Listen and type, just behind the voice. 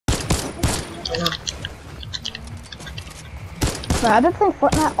Bro, I've been playing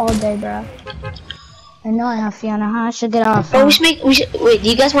Fortnite all day, bro. I know I have Fiona, huh? I should get off. Oh, wait, do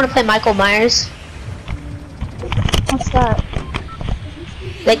you guys want to play Michael Myers? What's that?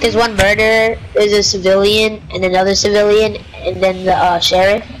 Like, there's one murderer, there's a civilian, and another civilian, and then the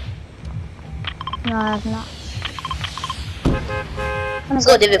sheriff. No, I have not. Let's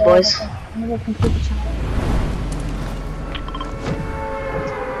go Divot, boys. I'm gonna go complete the challenge.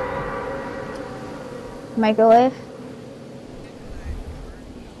 Microwave?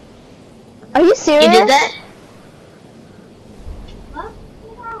 Are you serious? You did that?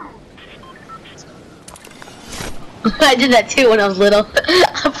 I did that too when I was little.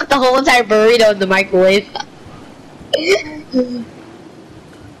 I put the whole entire burrito in the microwave.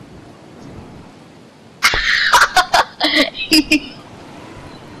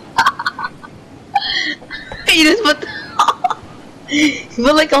 You just put you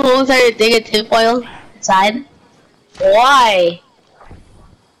put like a whole entire thing of tinfoil inside. Why?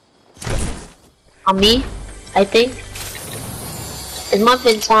 On me, I think. It's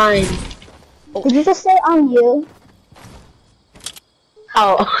muffin time. Did you just say on you?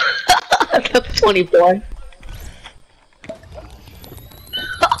 How? 24.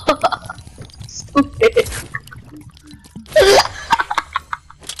 Stupid.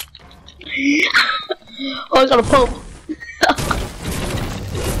 Oh, I got a pump.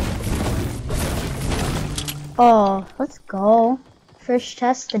 Oh, let's go. First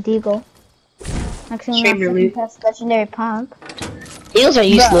test, the Deagle. Actually, not second test, legendary pump. Eagles are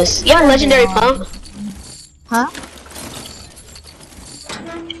useless. You have a legendary pump? Huh?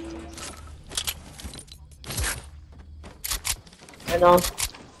 I don't know.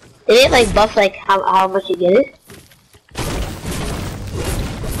 Did it like buff like how much you get it?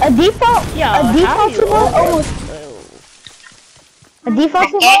 A default? Yeah. A default to go? Oh. A default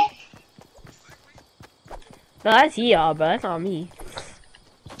to go? No, that's y'all, but that's not me.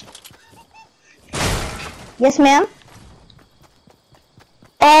 Yes, ma'am.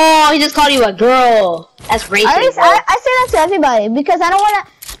 Oh, he just called you a girl. That's racist. I say that to everybody because I don't wanna.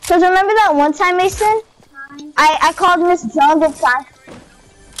 Cause remember that one time, Mason? I called Miss Jungle Time.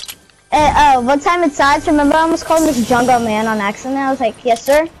 One time at Sides, remember I almost called Miss Jungle Man on accident. I was like, yes,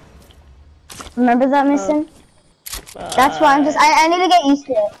 sir. Remember that, Mason? That's why I'm just. I need to get used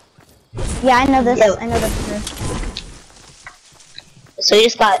to it. Yeah, I know this. Yeah. I know this. So you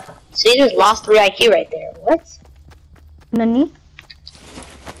just lost 3 IQ right there. What? Nani?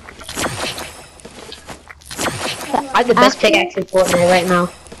 I have the best pickaxe in Fortnite right now.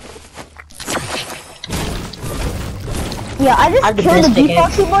 Yeah, I just killed the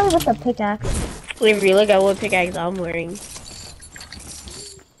default boy with a pickaxe. Wait, look at what pickaxe I'm wearing.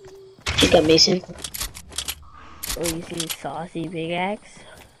 You got Mason. Oh, you see saucy pickaxe?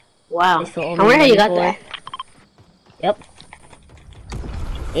 Wow. I wonder how you got that. Yep.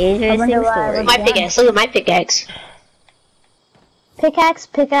 Interesting story. My pickaxe. Look at my pickaxe. Pickaxe.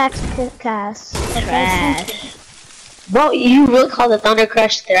 Trash. Bro, you really call the Thunder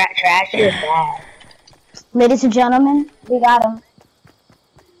Crush trash? You're bad. Ladies and gentlemen, we got him.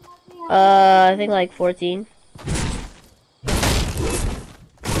 I think like 14.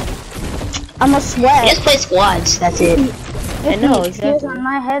 I'm a sweat. Just play squads, that's it. I know, exactly. On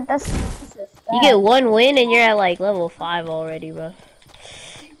my head, that's you get 1 win and you're at like level 5 already, bro.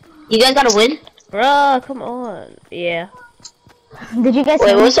 You guys got a win? Bro, come on. Yeah. Did you guys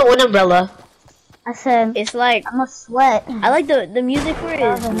wait, what's the win umbrella? I said, it's like, I'm a sweat. I like the music for it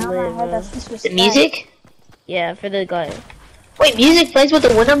is the music? Yeah, for the guy. Wait, music plays with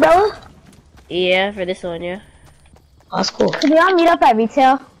the wind umbrella? Yeah, for this one, yeah. Oh, that's cool. Could we all meet up at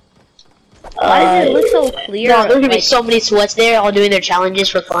retail? Why does it look so clear? No, there's gonna be so many sweats there, all doing their challenges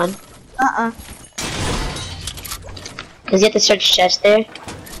for fun. Cause you have to search chests there.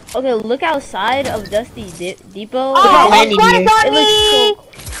 Okay, look outside of Dusty Depot. Oh, landing here. It looks so...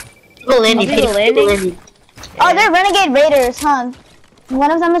 People landing. Oh, they're Renegade Raiders, huh?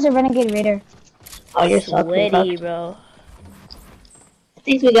 One of them is a Renegade Raider. Oh, you're sweaty, bro. I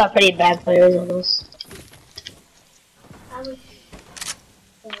think we got pretty bad players on this.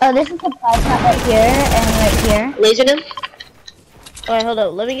 Oh, this is the prize shot right here and right here. Laser them? Alright, hold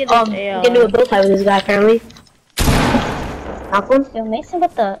up. Let me get this AR. We can do a build fight with this guy, apparently. Knock one? Yo, Mason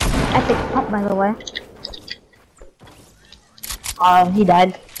got the epic pump, by the way. He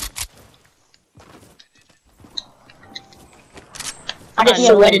died. I just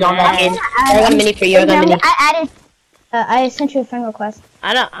sweated on that kid. I got a mini for you. I got a mini. I added. I sent you a friend request.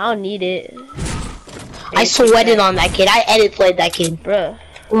 I don't need it. I sweated on that kid. I edit played that kid. Bruh.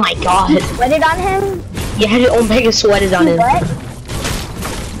 Oh my god. Sweated on him? Yeah, Omega sweated on him. What?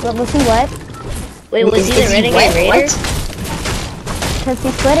 What was he what? Wait, was he the Renegade Raider? Because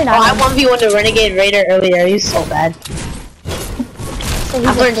he split it Oh, out. I 1v1 the Renegade Raider earlier. He's so bad. So he's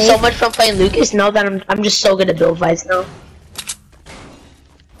I've a learned so fake. much from playing Lucas. Now that I'm just so good at build fights now.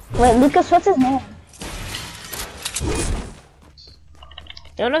 Wait, Lucas, what's his name?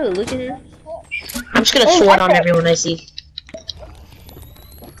 You don't know who Lucas is? I'm just gonna Oh, sword on okay. everyone I see.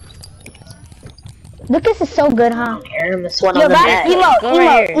 Lucas is so good, huh? Here, I'm gonna sword Yo, on them. back, Yeah. emote, Go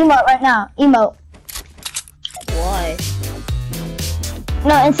right here. emote right now. Emote. Why?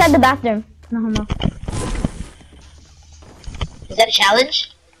 No, inside the bathroom. No homo. Is that a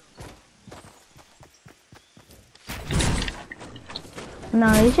challenge? No,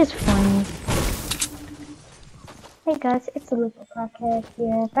 he's just funny. Hey guys, it's a little crackhead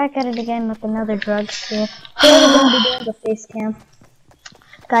here. Back at it again with another drug here. Today we're gonna be doing the face cam.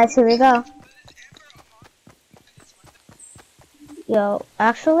 Guys, here we go. Yo,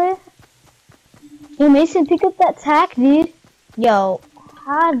 actually? Yo, Mason, pick up that tack, dude. Yo,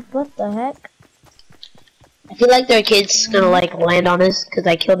 God, what the heck? I feel like their kid's gonna like land on us because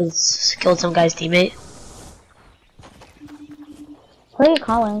I killed some guy's teammate. Who are you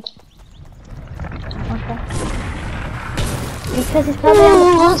calling? Okay. Because he's probably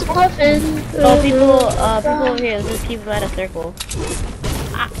on the Oh, people over here. Let's just keep them at a circle.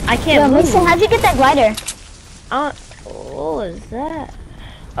 I Yo, can't move. Mason, how'd you get that glider? What was that?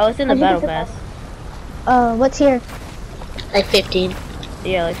 Oh, it's in the How'd you battle get pass. What's here? Like 15.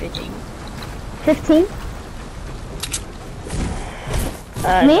 Yeah, like 15. 15?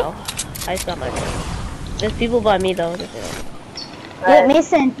 Me? No. I just got my gun. There's people by me though. Just, Wait,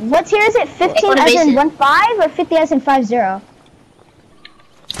 Mason, what's here? Is it 15 What as in Mason? 1-5 or 50 as in 5-0?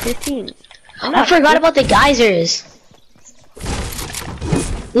 15. I forgot about the geysers.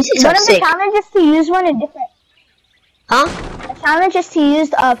 These things One are of the sick. challenges to use one in different. Huh? A challenge is to use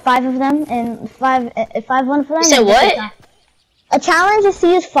 5 of them and 5 one for them. You said and what? different times. A challenge is to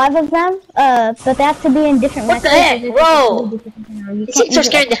use 5 of them, but they have to be in different What the matches. heck, bro? You These can't things are use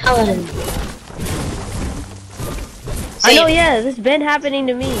it scaring the hell out of me. I know, Same. yeah, this has been happening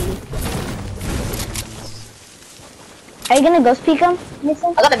to me. Are you gonna ghost peek them,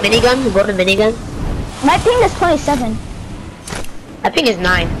 Mason? I got a minigun. You brought a minigun. My ping is 27. I think it's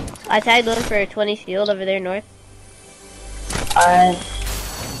 9. I tagged one for a 20 shield over there north. Alright.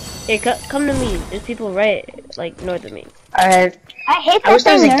 Here, come to me. There's people right, like, north of me. Alright. I hate I wish that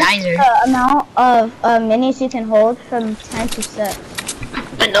there was they a nerfed geyser. the amount of minis you can hold from 10 to 6.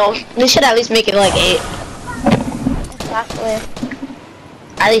 I know. They should at least make it like 8. Exactly.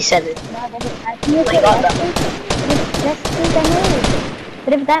 At least 7. Oh my God,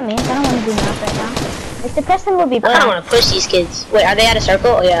 But if that means I don't want to do math right now. If the person will be I kinda bad. wanna push these kids. Wait, are they at a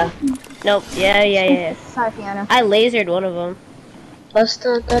circle? Oh yeah. Nope, yeah. Sorry, Fiona. I lasered one of them.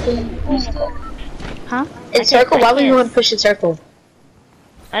 Huh? In circle? Why would you can't. want to push in circle?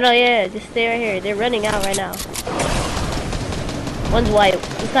 I know, yeah, just stay right here. They're running out right now. One's white.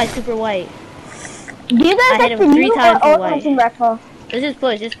 This guy's super white. Do you guys I hit like him the 3 new times or with old white. hunting rifle? Let's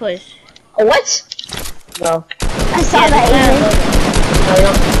just push. Oh, what? No. I saw Yeah, that. this Avery.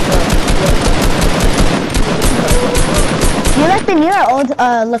 No, Do you like the new or old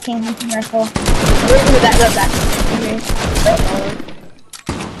looking hunting rifle? Where's in the back? Go back.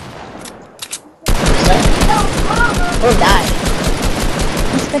 Or die.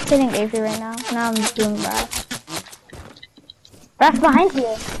 I'm spectating Avery right now. Now I'm doing that. Ref behind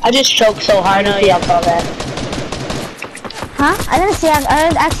you. I just choked so hard. I see I saw that. Huh? I didn't see.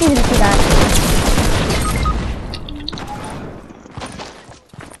 I actually didn't see that.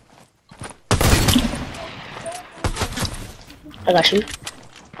 I got you.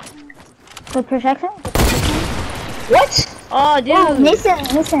 For protection? What? Oh, dude. Wow,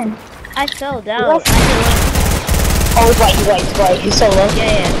 Mason. I fell down. Yes. Oh, he's white. He's so low.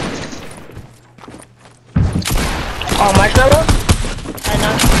 Yeah. Oh, marshmallow? I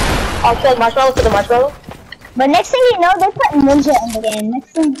knocked. Oh, kill marshmallow to the marshmallow? But next thing you know, they put ninja in the game.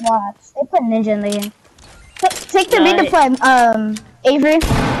 Next thing you watch, they put ninja in the game. Take the redeploy, Avery.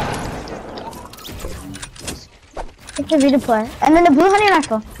 Take the redeploy. And then the blue hunting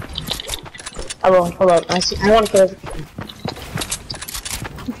rifle. I will. Hold up. I want to kill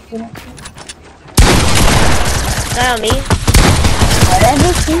him. Guy on me.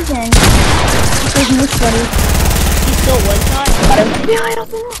 Every season, there's new sweaty. He's still one shot. I don't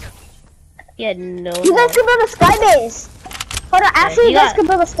know. He had no. You guys could build a sky base. Hold on, actually, you you guys got- could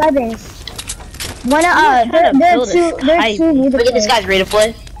build a sky base. One, trying to there are build a two sky redeploys. Look at this guy's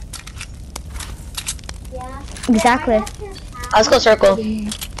redeploy. Exactly. Let's go circle.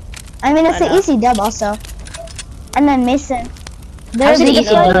 I mean, it's I an know. easy dub also. And then Mason. How's it easy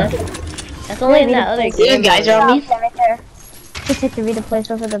redeploy- dub? That's only in that other These game. guys are on me. Right there. Just take the redeploy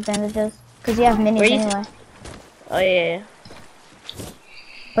for the bandages. Because you have minis Where you- anyway. Oh yeah.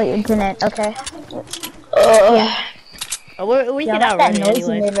 But you didn't. Okay. Yeah. Oh, we Yeah, can that's that outrun it noise you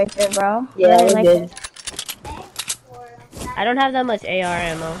anyway. made right there, bro. Yeah, Really we're like good. it. I don't have that much AR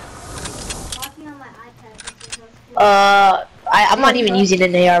ammo. I'm not even using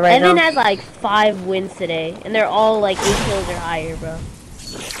an AR right Evan now. has like 5 wins today, and they're all like 8 kills or higher, bro.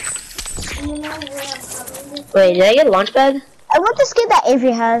 Wait, did I get a launch pad? I want the skin that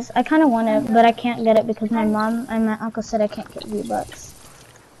Avery has. I kind of want it, but I can't get it because my mom and my uncle said I can't get V-Bucks.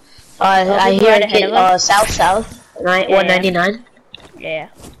 I people hear right a ahead kid, of us? south, 199. Yeah.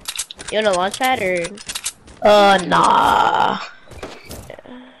 You want a launch pad or? Nah.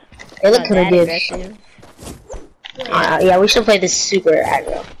 They look Not kinda that good. aggressive. Yeah, we should play this super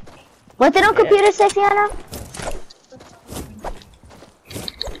aggro. What did Uncle Peter say, Fiona?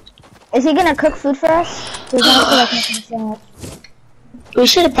 Is he gonna cook food for us? He's gonna feel like making a sandwich. We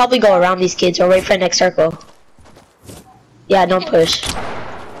should probably go around these kids or wait for the next circle. Yeah, don't push.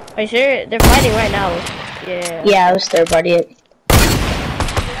 Are you sure? They're fighting right now. Yeah. Yeah, it was third party it.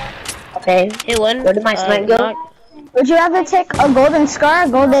 Okay. Hit one. Where did my snipe go? knock. Would you rather take a golden scar or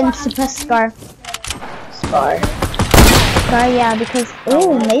golden suppressed scar? Scar. Scar, yeah, because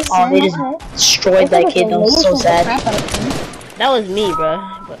ooh, Mason. Oh, they just okay. destroyed that kid. That was so sad. That was me, bro.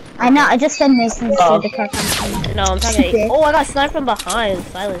 But, I know. I just said Mason Oh. destroyed the crap out of me. no, I'm talking. Oh, I got sniped from behind.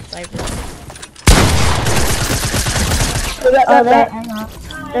 Silent sniper. Oh, there. I know.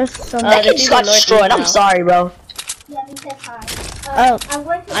 There's so That many. kid just got destroyed. I'm sorry, bro. Oh.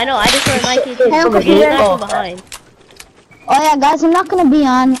 I know. I destroyed my kid. Hey, Uncle He Peter. sniped from behind. Oh yeah, guys, I'm not gonna be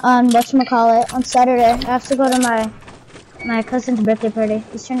on whatchamacallit on Saturday. I have to go to my cousin's birthday party.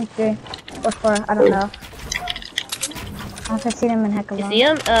 He's turning 3 or 4. I don't know. I haven't seen him in heck of a You long. see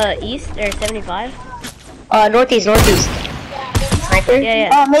him? East or 75? Northeast. Sniper? Yeah.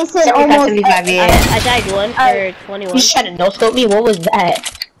 Oh, Mason 75, almost. 75, yeah. I tagged one for 21. He's trying to no-scope me? What was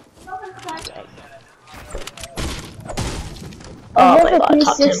that? Oh my god,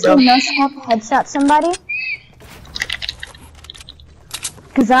 top 10, 360 bro. no scope headshot somebody.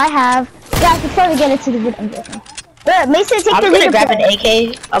 Cause I have. Yeah, before we get into the video, I'm joking. Mason, take I'm the gonna grab an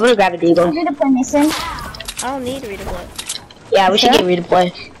redeploy. AK. I'm gonna grab a Deagle. Redeploy, Mason. I don't need redeploy. Yeah, we should get redeploy.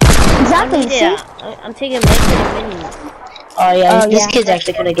 Exactly. See? Yeah, I'm taking Mason and minis. Oh yeah, Oh, this yeah. kid's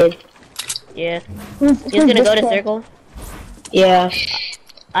actually kinda good. Yeah. Who's He's gonna this go to kid? circle. Yeah.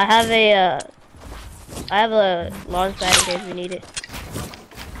 I have a launch pad in case we need it.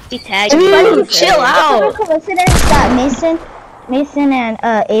 He tagged me. Dude, chill out. Coincidence that Mason and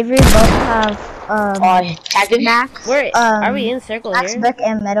Avery both have Tagged him? max. Are we in circle Max here? brick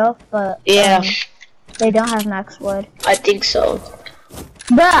and metal, but Yeah, they don't have max wood. I think so.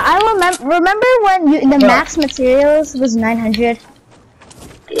 But I remember when the Bro. max materials was 900.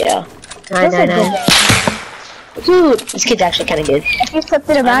 Yeah. Those are 999. good. Dude, this kid's actually kinda good. If you flipped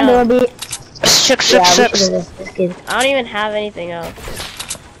it around, know. it would be. Yeah, we should do this kid. I don't even have anything else.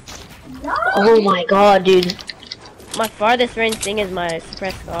 Oh my god, dude. My farthest range thing is my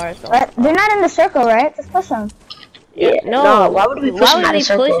suppressed scar. So. But they're not in the circle, right? Just push them. Yeah. No, why would we push why him would out we of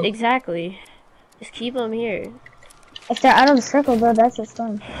circle? push exactly? Just keep them here. If they're out of the circle, bro, that's just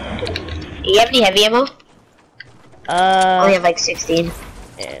them. You have any heavy ammo? I only And have like 16.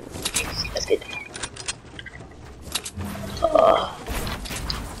 That's good.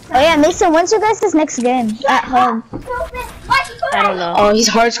 Oh yeah, Mason, when's your guys' next game? At home. I don't know. Oh, he's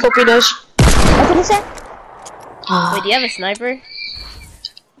hard scoping us. What did you say? Wait, do you have a sniper?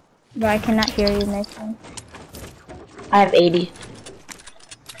 Bro, I cannot hear you, Mason. I have 80.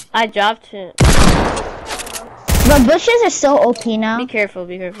 I dropped it. Bro, bushes are so OP now. Be careful,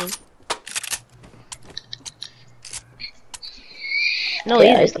 be careful. No,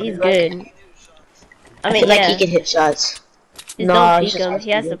 Yeah, he's he's good. I mean, feel like yeah. he can hit shots. Just No, don't he's peek just him. He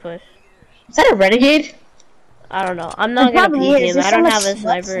has to hard push. Is that a renegade? I don't know. I'm not It gonna probably peek is. him. There's I so don't much have a sweat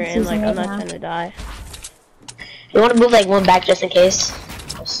sniper, since and he's like in I'm it not now. trying to die. You want to move like one back just in case? I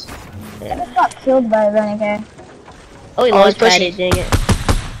just got killed by a renegade. Oh, he Oh, launched he's patty. pushing. Dang it.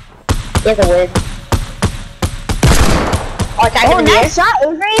 He has a win. Oh, tag him Oh, in the air. nice shot,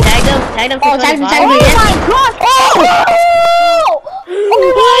 Avery! Tagged him for Oh, tag him, 25. tag him Oh again. my god! Oh! Oh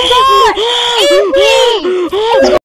my god! Avery!